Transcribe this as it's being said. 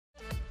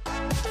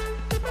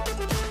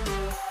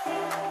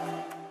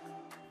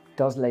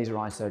Does laser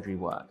eye surgery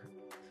work?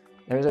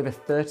 There is over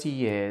 30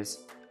 years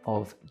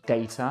of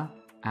data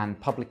and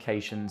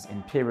publications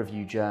in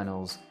peer-reviewed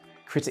journals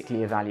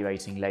critically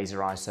evaluating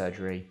laser eye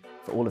surgery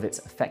for all of its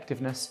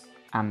effectiveness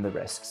and the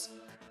risks.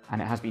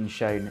 And it has been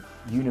shown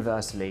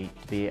universally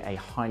to be a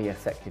highly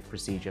effective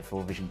procedure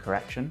for vision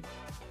correction.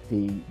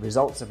 The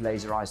results of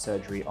laser eye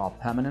surgery are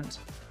permanent,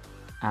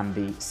 and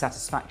the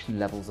satisfaction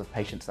levels of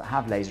patients that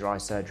have laser eye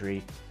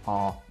surgery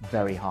are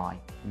very high,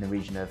 in the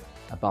region of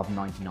above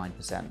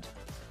 99%.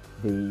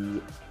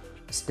 The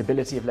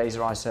stability of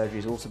laser eye surgery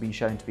has also been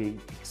shown to be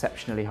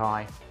exceptionally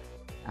high,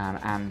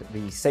 and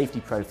the safety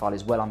profile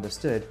is well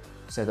understood,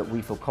 so that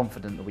we feel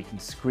confident that we can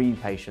screen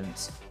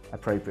patients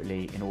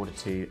appropriately in order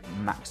to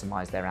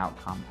maximise their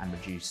outcome and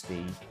reduce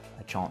the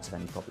chance of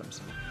any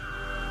problems.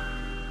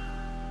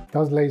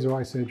 Does laser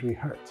eye surgery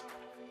hurt?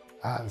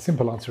 The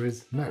simple answer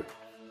is no.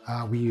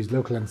 We use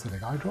local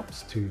anaesthetic eye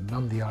drops to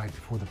numb the eye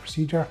before the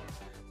procedure,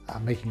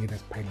 making it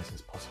as painless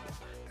as possible.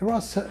 There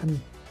are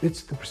certain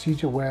bits of the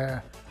procedure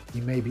where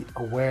you may be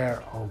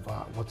aware of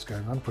what's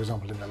going on. For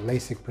example, in the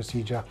LASIK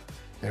procedure,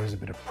 there is a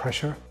bit of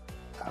pressure,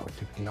 which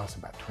typically lasts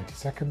about 20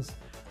 seconds,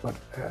 but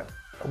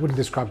I wouldn't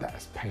describe that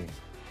as pain.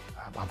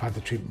 I've had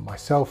the treatment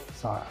myself,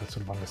 so I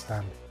sort of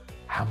understand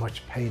how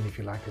much pain, if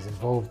you like, is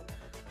involved,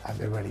 and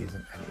there really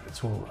isn't any.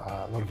 It's all,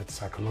 a lot of it's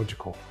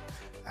psychological,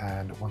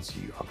 and once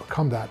you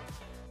overcome that,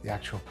 the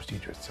actual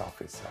procedure itself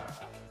is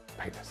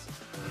painless.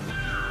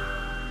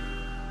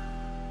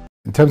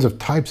 In terms of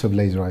types of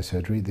laser eye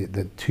surgery,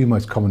 the two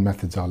most common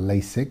methods are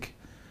LASIK,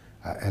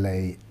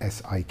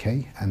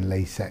 LASIK, and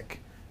LASEK,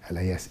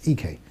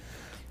 LASEK.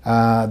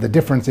 The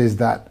difference is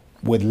that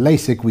with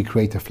LASIK, we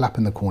create a flap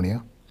in the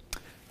cornea.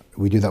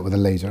 We do that with a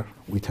laser.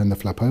 We turn the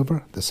flap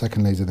over. The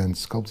second laser then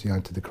sculpts the eye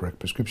into the correct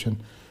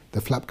prescription. The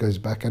flap goes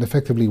back, and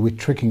effectively we're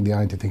tricking the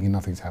eye into thinking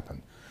nothing's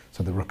happened.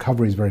 So the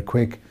recovery is very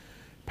quick.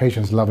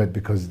 Patients love it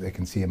because they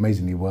can see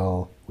amazingly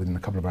well within a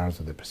couple of hours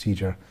of the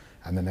procedure,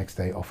 and the next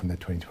day often they're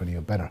 20/20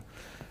 or better.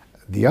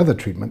 The other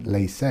treatment,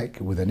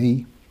 LASEK with an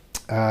E,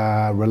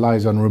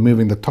 relies on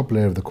removing the top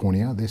layer of the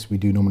cornea. This we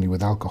do normally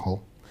with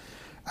alcohol.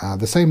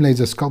 The same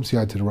laser sculpts the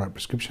eye to the right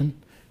prescription.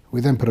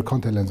 We then put a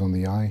contact lens on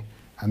the eye,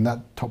 and that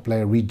top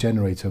layer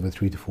regenerates over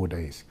 3 to 4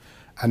 days.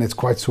 And it's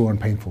quite sore and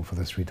painful for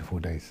those 3 to 4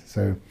 days.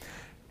 So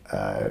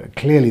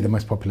clearly the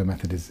most popular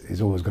method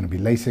is always going to be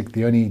LASIK.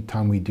 The only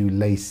time we do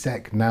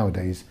LASEK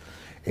nowadays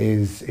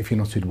is if you're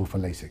not suitable for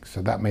LASIK.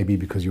 So that may be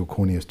because your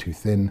cornea is too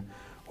thin,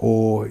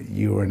 or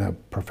you're in a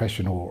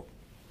profession or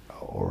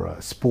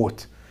a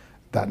sport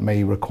that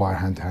may require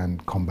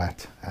hand-to-hand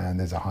combat, and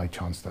there's a high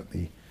chance that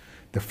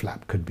the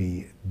flap could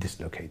be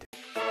dislocated.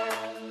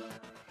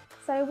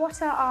 So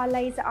what are our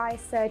laser eye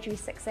surgery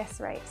success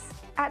rates?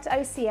 At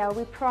OCL,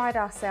 we pride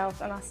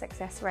ourselves on our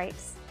success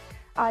rates.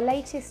 Our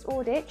latest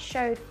audit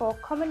showed for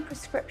common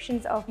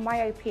prescriptions of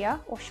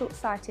myopia or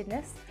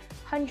short-sightedness,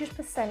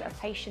 100% of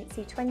patients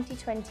see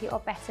 20/20 or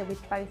better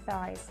with both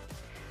eyes.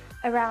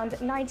 Around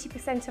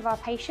 90% of our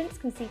patients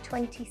can see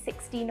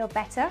 20/16 or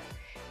better.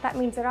 That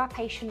means that our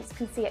patients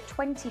can see at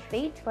 20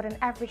 feet, but an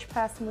average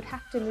person would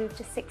have to move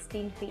to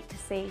 16 feet to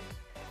see.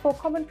 For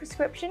common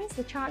prescriptions,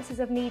 the chances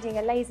of needing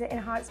a laser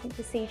enhancement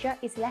procedure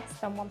is less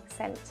than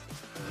 1%.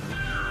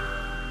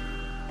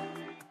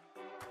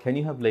 Can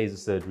you have laser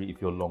surgery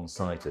if you're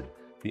long-sighted?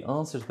 The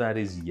answer to that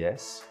is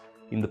yes.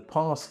 In the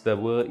past,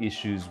 there were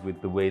issues with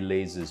the way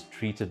lasers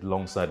treated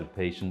long-sighted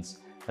patients,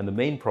 and the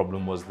main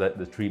problem was that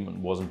the treatment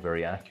wasn't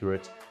very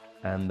accurate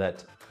and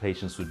that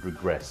patients would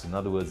regress. In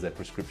other words, their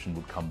prescription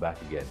would come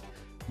back again.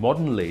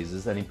 Modern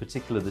lasers, and in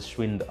particular the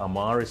Schwind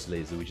Amaris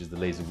laser, which is the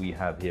laser we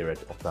have here at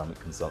Ophthalmic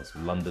Consultants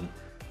of London,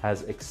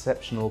 has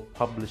exceptional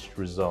published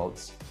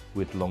results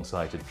with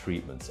long-sighted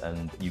treatments,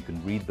 and you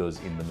can read those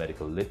in the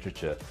medical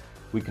literature.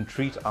 We can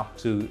treat up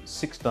to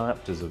 6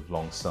 diopters of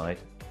long sight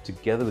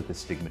together with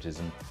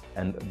astigmatism,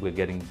 and we're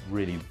getting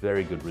really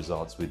very good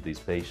results with these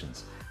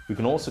patients. We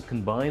can also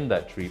combine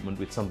that treatment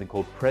with something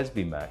called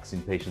Presbymax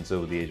in patients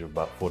over the age of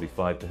about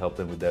 45 to help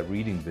them with their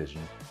reading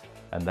vision,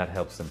 and that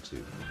helps them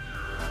too.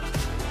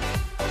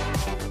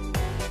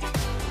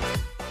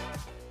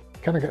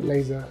 Can I get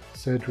laser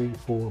surgery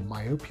for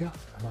myopia?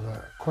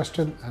 Another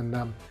question, and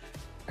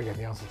again,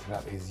 the answer to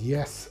that is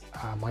yes.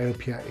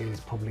 Myopia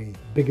is probably the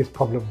biggest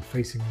problem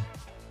facing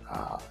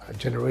a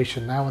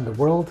generation now in the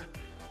world.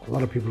 A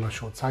lot of people are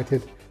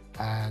short-sighted,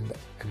 and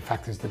in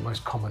fact is the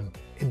most common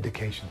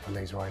indication for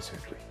laser eye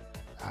surgery.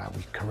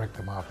 We correct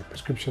the myopic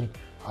prescription.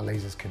 Our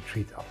lasers can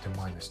treat up to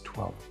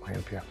 -12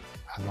 myopia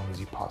as long as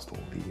you passed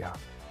all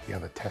the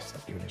other tests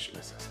at the initial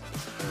assessment.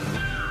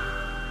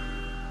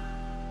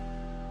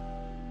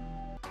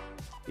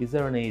 Is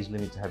there an age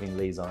limit to having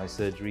laser eye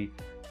surgery?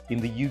 In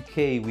the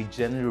UK, we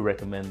generally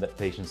recommend that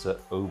patients are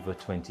over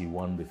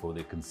 21 before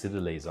they consider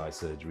laser eye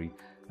surgery,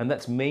 and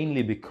that's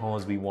mainly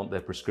because we want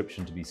their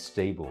prescription to be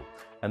stable,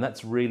 and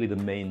that's really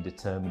the main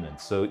determinant.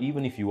 So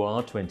even if you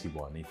are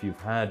 21, if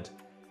you've had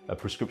a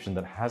prescription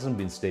that hasn't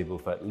been stable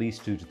for at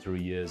least 2 to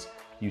 3 years,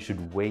 you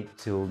should wait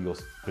till your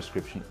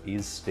prescription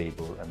is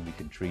stable and we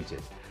can treat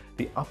it.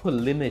 The upper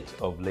limit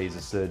of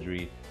laser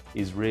surgery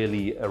is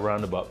really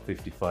around about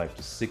 55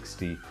 to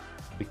 60,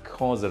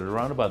 because at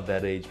around about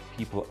that age,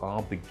 people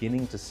are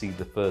beginning to see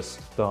the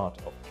first start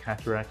of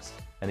cataracts,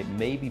 and it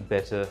may be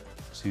better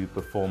to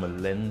perform a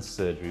lens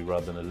surgery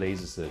rather than a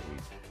laser surgery.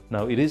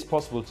 Now, it is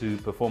possible to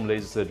perform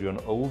laser surgery on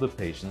older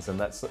patients, and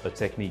that's a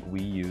technique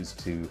we use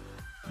to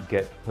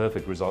get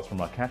perfect results from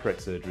our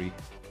cataract surgery.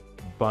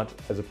 But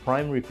as a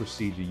primary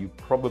procedure, you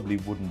probably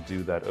wouldn't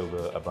do that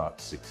over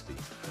about 60.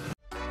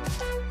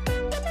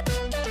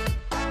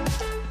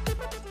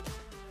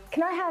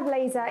 Can I have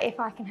laser if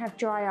I can have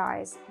dry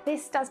eyes?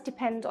 This does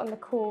depend on the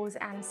cause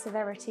and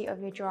severity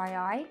of your dry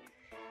eye.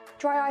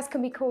 Dry eyes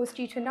can be caused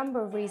due to a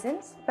number of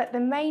reasons, but the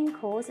main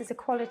cause is the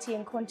quality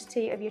and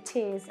quantity of your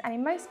tears, and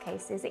in most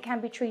cases it can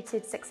be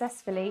treated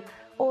successfully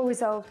or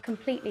resolved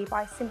completely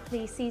by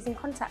simply ceasing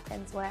contact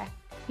lens wear.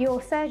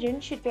 Your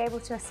surgeon should be able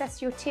to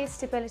assess your tear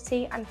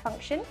stability and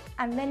function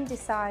and then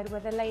decide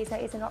whether laser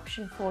is an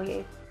option for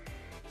you.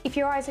 If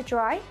your eyes are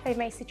dry, they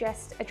may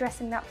suggest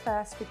addressing that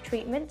first with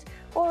treatment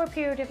or a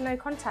period of no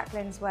contact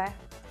lens wear.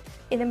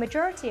 In the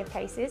majority of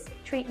cases,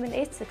 treatment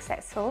is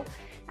successful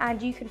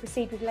and you can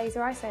proceed with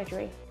laser eye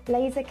surgery.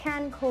 Laser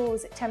can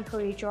cause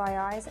temporary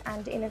dry eyes,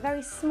 and in a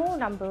very small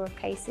number of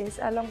cases,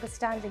 a longer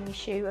standing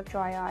issue of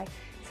dry eye.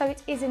 So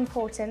it is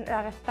important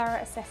that a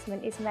thorough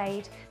assessment is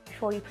made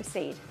before you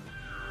proceed.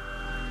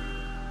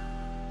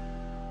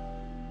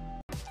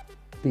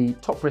 The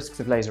top risks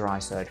of laser eye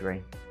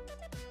surgery.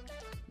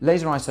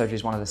 Laser eye surgery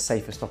is one of the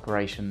safest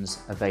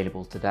operations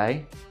available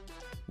today.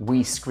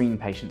 We screen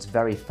patients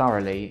very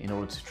thoroughly in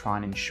order to try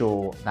and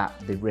ensure that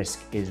the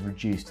risk is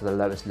reduced to the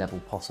lowest level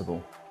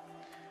possible.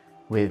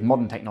 With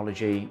modern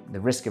technology, the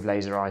risk of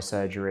laser eye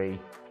surgery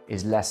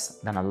is less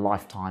than a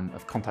lifetime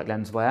of contact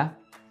lens wear.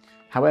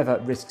 However,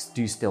 risks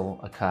do still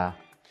occur.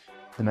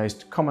 The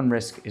most common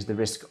risk is the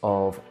risk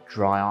of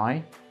dry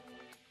eye.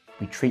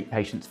 We treat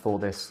patients for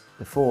this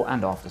before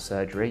and after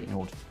surgery in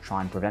order to try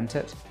and prevent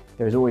it.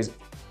 There is always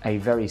a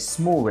very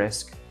small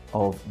risk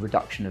of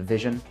reduction of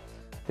vision.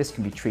 This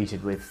can be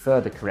treated with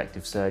further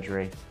corrective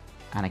surgery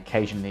and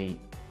occasionally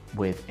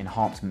with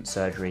enhancement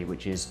surgery,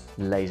 which is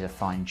laser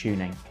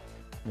fine-tuning.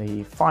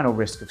 The final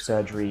risk of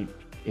surgery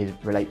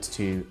relates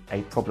to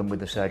a problem with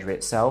the surgery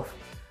itself,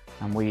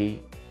 and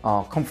we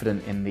are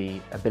confident in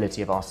the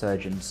ability of our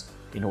surgeons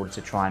in order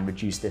to try and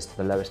reduce this to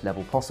the lowest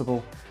level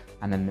possible,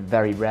 and in the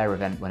very rare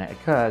event when it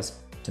occurs,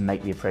 to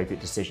make the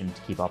appropriate decision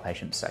to keep our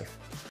patients safe.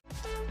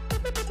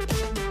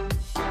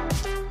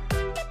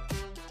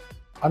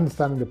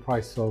 Understanding the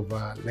price of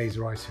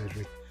laser eye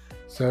surgery.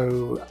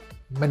 So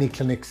many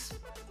clinics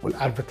will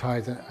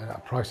advertise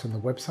a price on the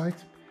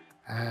website,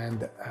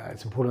 and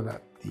it's important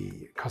that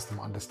the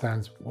customer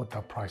understands what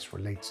that price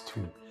relates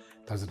to.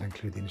 Does it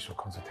include the initial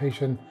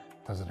consultation?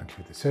 Does it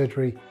include the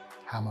surgery?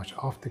 How much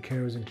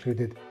aftercare is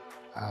included?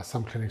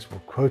 Some clinics will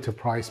quote a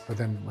price, but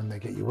then when they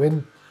get you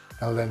in,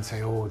 they'll then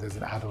say, oh, there's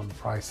an add-on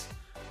price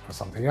for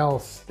something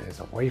else. There's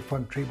a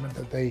wavefront treatment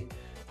that they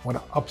want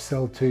to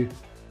upsell to.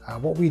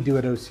 What we do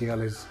at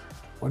OCL is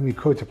when we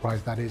quote a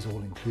price, that is all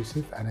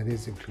inclusive, and it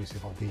is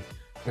inclusive of the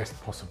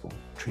best possible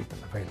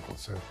treatment available.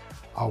 So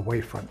our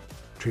wavefront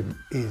treatment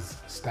is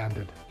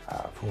standard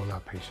for all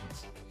our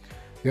patients.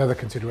 The other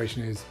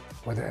consideration is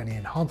whether any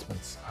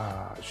enhancements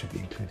should be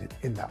included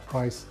in that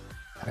price.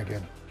 And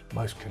again,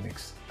 most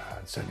clinics,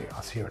 certainly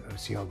us here at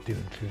OCL, do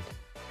include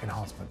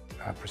enhancement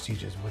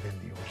procedures within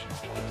the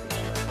original.